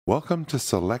Welcome to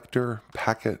Selector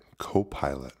Packet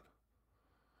Copilot.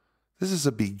 This is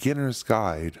a beginner's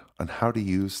guide on how to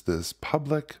use this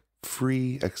public,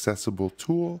 free, accessible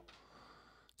tool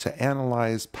to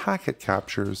analyze packet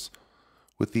captures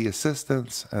with the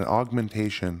assistance and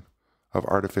augmentation of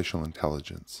artificial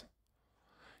intelligence.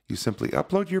 You simply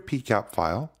upload your PCAP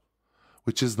file,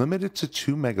 which is limited to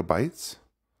 2 megabytes.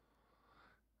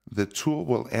 The tool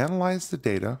will analyze the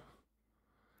data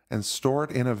and store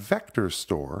it in a vector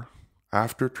store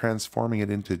after transforming it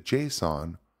into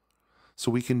JSON,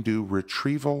 so we can do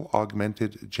retrieval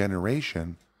augmented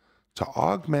generation to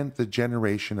augment the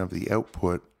generation of the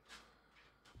output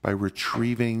by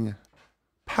retrieving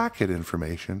packet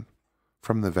information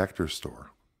from the vector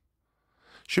store.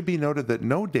 Should be noted that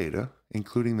no data,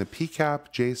 including the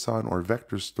PCAP, JSON, or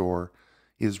vector store,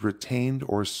 is retained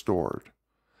or stored.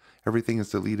 Everything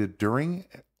is deleted during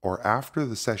or after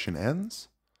the session ends.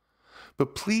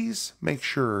 But please make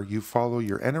sure you follow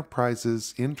your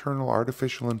enterprise's internal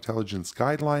artificial intelligence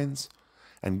guidelines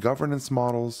and governance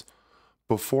models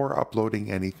before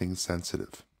uploading anything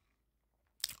sensitive.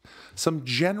 Some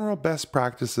general best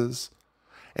practices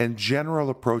and general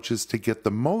approaches to get the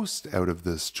most out of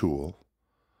this tool.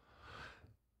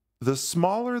 The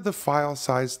smaller the file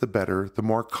size, the better. The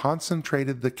more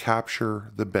concentrated the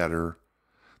capture, the better.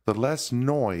 The less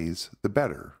noise, the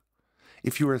better.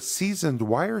 If you're a seasoned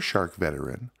Wireshark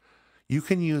veteran, you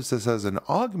can use this as an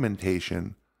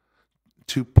augmentation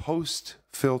to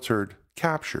post-filtered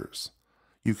captures.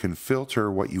 You can filter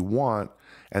what you want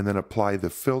and then apply the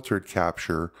filtered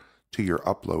capture to your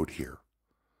upload here.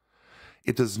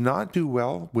 It does not do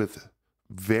well with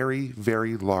very,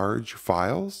 very large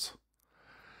files.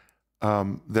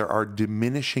 There are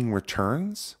diminishing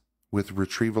returns with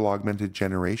retrieval augmented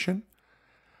generation.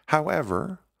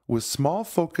 However, with small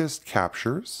focused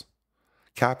captures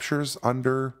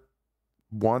under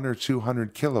 100 or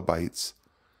 200 kilobytes,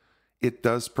 it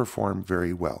does perform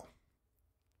very well.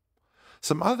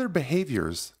 Some other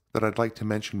behaviors that I'd like to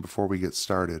mention before we get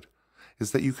started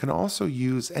is that you can also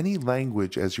use any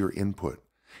language as your input.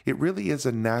 It really is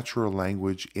a natural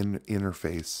language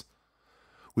interface,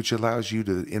 which allows you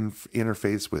to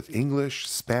interface with English,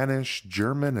 Spanish,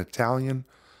 German, Italian.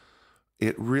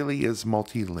 It really is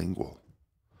multilingual.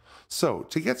 So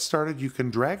to get started, you can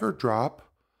drag or drop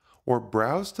or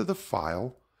browse to the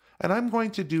file, and I'm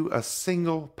going to do a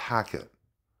single packet.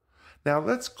 Now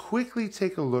let's quickly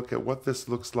take a look at what this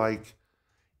looks like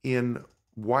in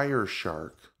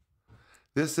Wireshark.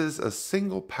 This is a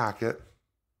single packet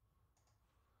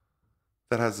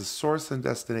that has a source and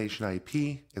destination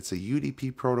IP. It's a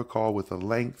UDP protocol with a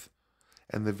length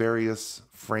and the various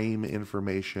frame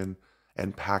information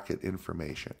and packet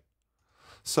information.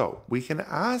 So we can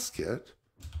ask it,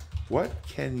 what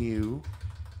can you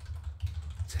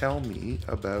tell me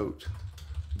about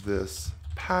this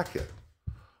packet?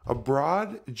 A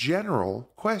broad, general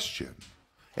question,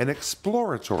 an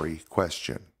exploratory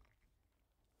question.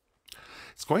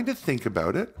 It's going to think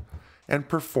about it and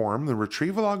perform the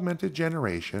retrieval augmented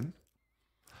generation.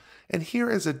 And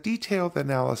here is a detailed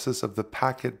analysis of the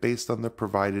packet based on the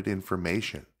provided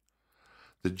information.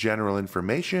 The general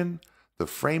information, the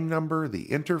frame number, the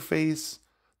interface,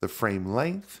 the frame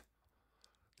length,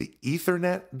 the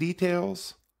Ethernet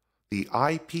details, the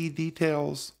IP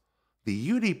details, the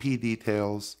UDP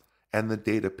details, and the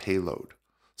data payload.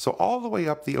 So all the way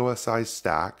up the OSI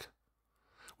stack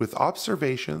with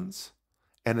observations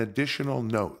and additional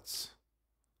notes.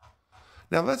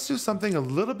 Now let's do something a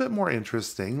little bit more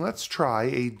interesting. Let's try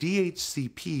a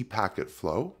DHCP packet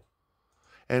flow.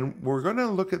 And we're going to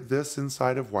look at this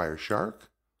inside of Wireshark,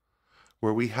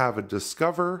 where we have a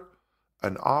discover,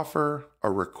 an offer,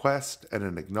 a request, and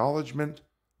an acknowledgement.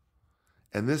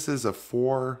 And this is a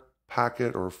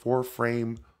 4-packet or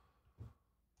 4-frame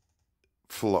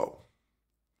flow.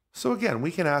 So again,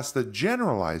 we can ask the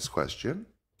generalized question,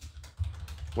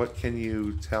 what can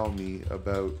you tell me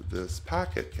about this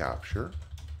packet capture?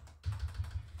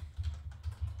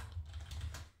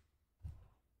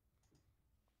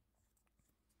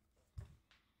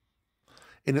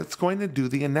 And it's going to do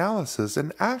the analysis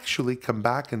and actually come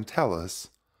back and tell us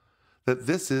that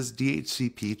this is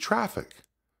DHCP traffic,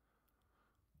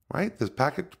 right? The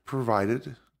packet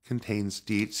provided contains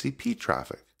DHCP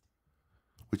traffic,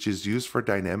 which is used for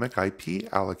dynamic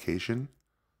IP allocation.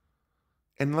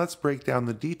 And let's break down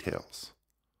the details.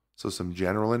 So some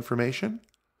general information,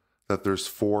 that there's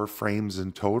 4 frames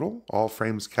in total, all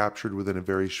frames captured within a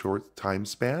very short time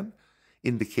span,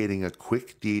 indicating a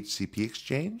quick DHCP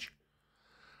exchange.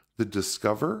 The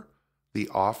discover, the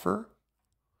offer,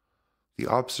 the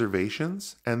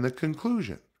observations, and the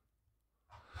conclusion.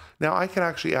 Now I can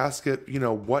actually ask it,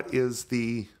 what is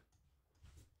the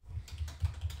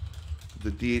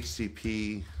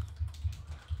DHCP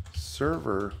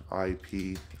server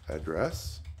IP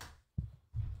address?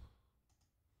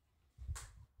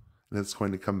 And it's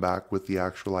going to come back with the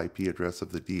actual IP address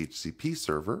of the DHCP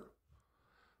server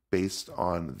based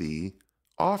on the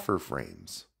offer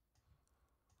frames.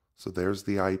 So there's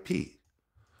the IP.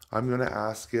 I'm going to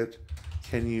ask it,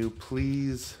 can you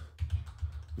please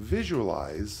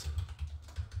visualize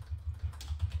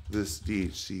this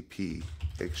DHCP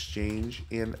exchange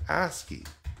in ASCII?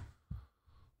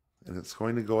 And it's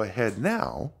going to go ahead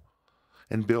now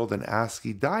and build an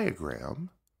ASCII diagram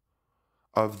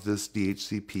of this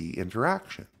DHCP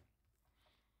interaction.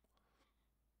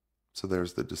 So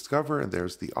there's the discover and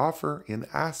there's the offer in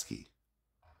ASCII.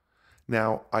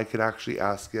 Now I could actually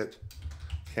ask it,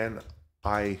 can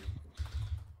I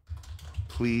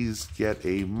please get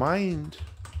a mind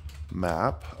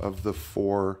map of the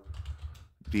 4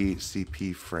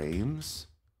 DHCP frames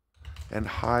and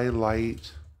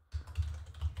highlight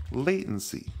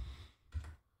latency?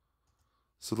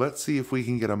 So let's see if we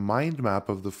can get a mind map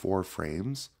of the 4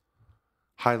 frames,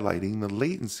 highlighting the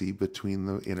latency between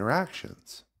the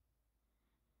interactions.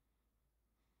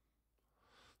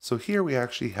 So here we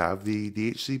actually have the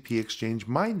DHCP exchange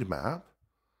mind map,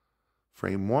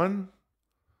 frame 1,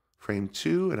 frame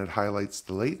 2, and it highlights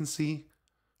the latency,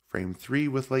 frame 3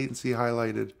 with latency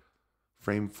highlighted,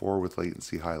 frame 4 with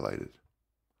latency highlighted.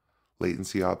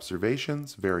 Latency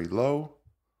observations, very low.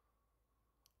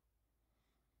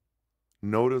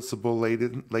 Noticeable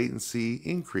latency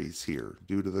increase here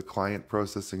due to the client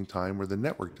processing time or the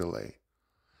network delay.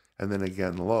 And then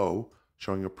again low,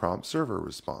 showing a prompt server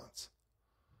response.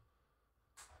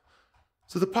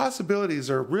 So the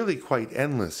possibilities are really quite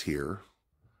endless here.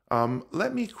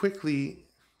 Let me quickly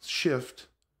shift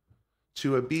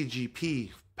to a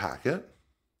BGP packet.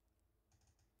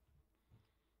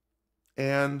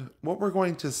 And what we're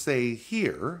going to say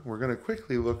here, we're going to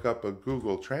quickly look up a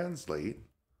Google Translate,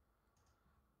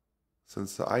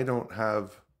 since I don't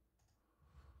have,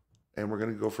 and we're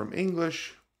going to go from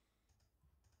English,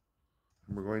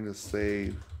 and we're going to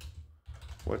say,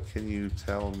 what can you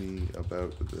tell me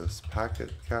about this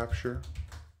packet capture?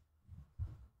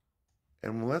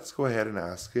 And let's go ahead and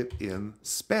ask it in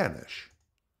Spanish,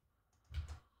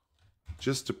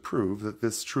 just to prove that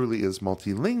this truly is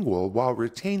multilingual while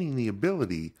retaining the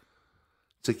ability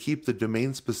to keep the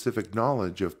domain-specific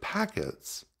knowledge of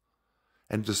packets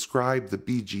and describe the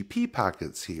BGP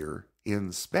packets here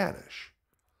in Spanish.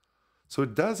 So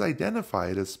it does identify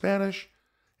it as Spanish.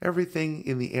 Everything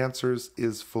in the answers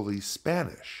is fully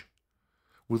Spanish,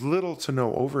 with little to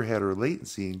no overhead or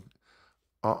latency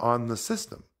on the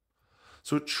system.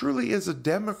 So it truly is a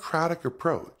democratic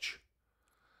approach,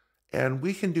 and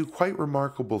we can do quite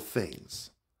remarkable things.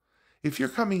 If you're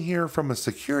coming here from a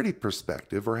security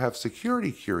perspective or have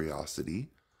security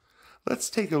curiosity,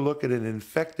 let's take a look at an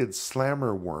infected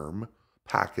slammer worm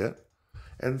packet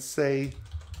and say,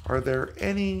 are there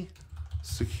any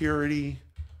security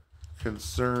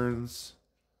concerns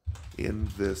in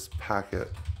this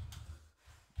packet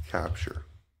capture?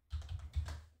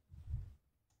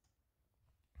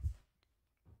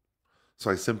 So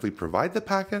I simply provide the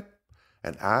packet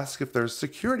and ask if there's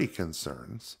security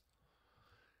concerns.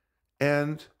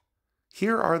 And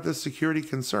here are the security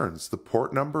concerns. The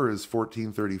port number is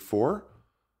 1434,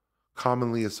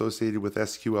 commonly associated with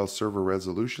SQL Server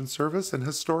Resolution Service and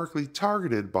historically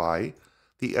targeted by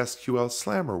the SQL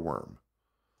Slammer worm.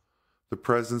 The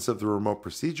presence of the remote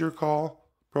procedure call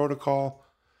protocol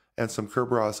and some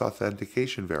Kerberos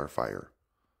authentication verifier.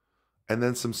 And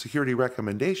then some security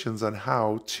recommendations on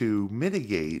how to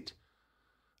mitigate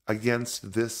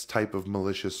against this type of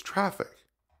malicious traffic.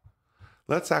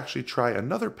 Let's actually try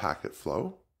another packet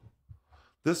flow.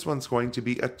 This one's going to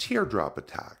be a teardrop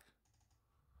attack.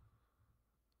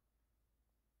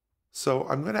 So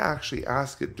I'm going to actually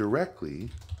ask it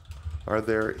directly, are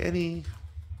there any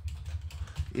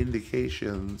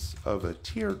indications of a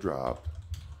teardrop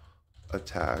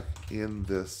attack in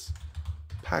this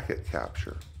packet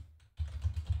capture?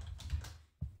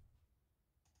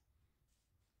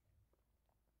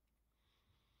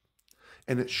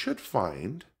 And it should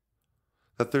find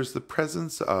that there's the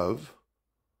presence of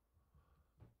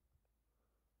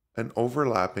an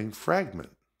overlapping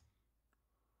fragment.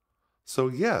 So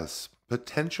yes,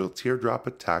 potential teardrop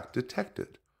attack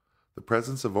detected. The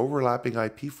presence of overlapping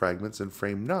IP fragments in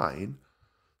frame 9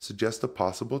 suggests a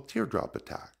possible teardrop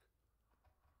attack.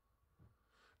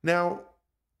 Now,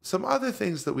 some other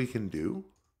things that we can do,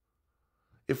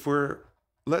 if we're,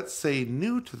 let's say,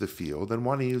 new to the field and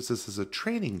want to use this as a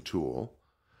training tool,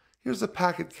 Here's a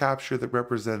packet capture that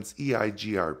represents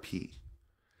EIGRP.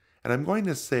 And I'm going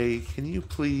to say, can you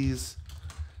please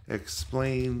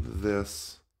explain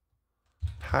this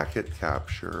packet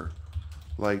capture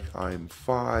like I'm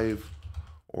 5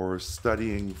 or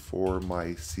studying for my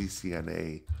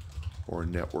CCNA or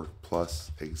Network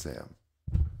Plus exam.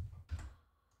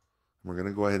 We're going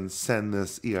to go ahead and send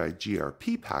this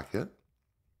EIGRP packet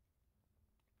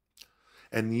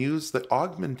and use the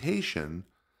augmentation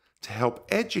to help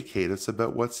educate us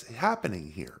about what's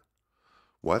happening here.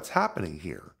 What's happening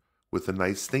here with a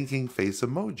nice thinking face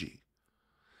emoji.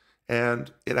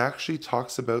 And it actually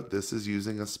talks about this as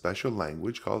using a special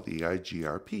language called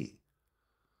EIGRP.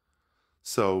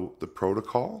 So the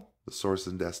protocol, the source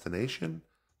and destination,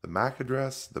 the MAC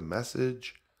address, the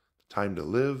message, the time to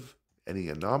live, any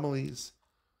anomalies,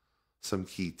 some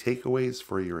key takeaways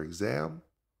for your exam,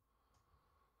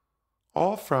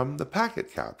 all from the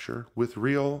packet capture with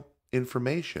real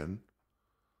information.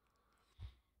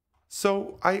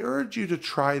 So I urge you to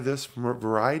try this from a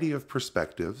variety of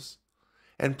perspectives,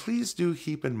 and please do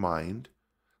keep in mind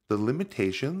the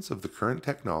limitations of the current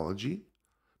technology,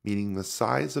 meaning the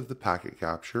size of the packet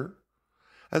capture,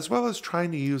 as well as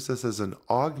trying to use this as an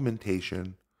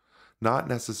augmentation, not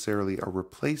necessarily a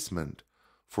replacement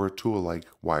for a tool like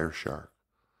Wireshark.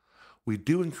 We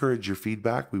do encourage your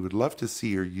feedback. We would love to see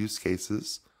your use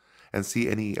cases and see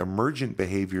any emergent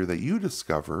behavior that you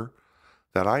discover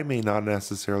that I may not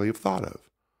necessarily have thought of.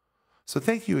 So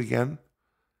thank you again,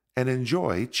 and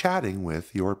enjoy chatting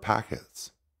with your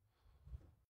packets.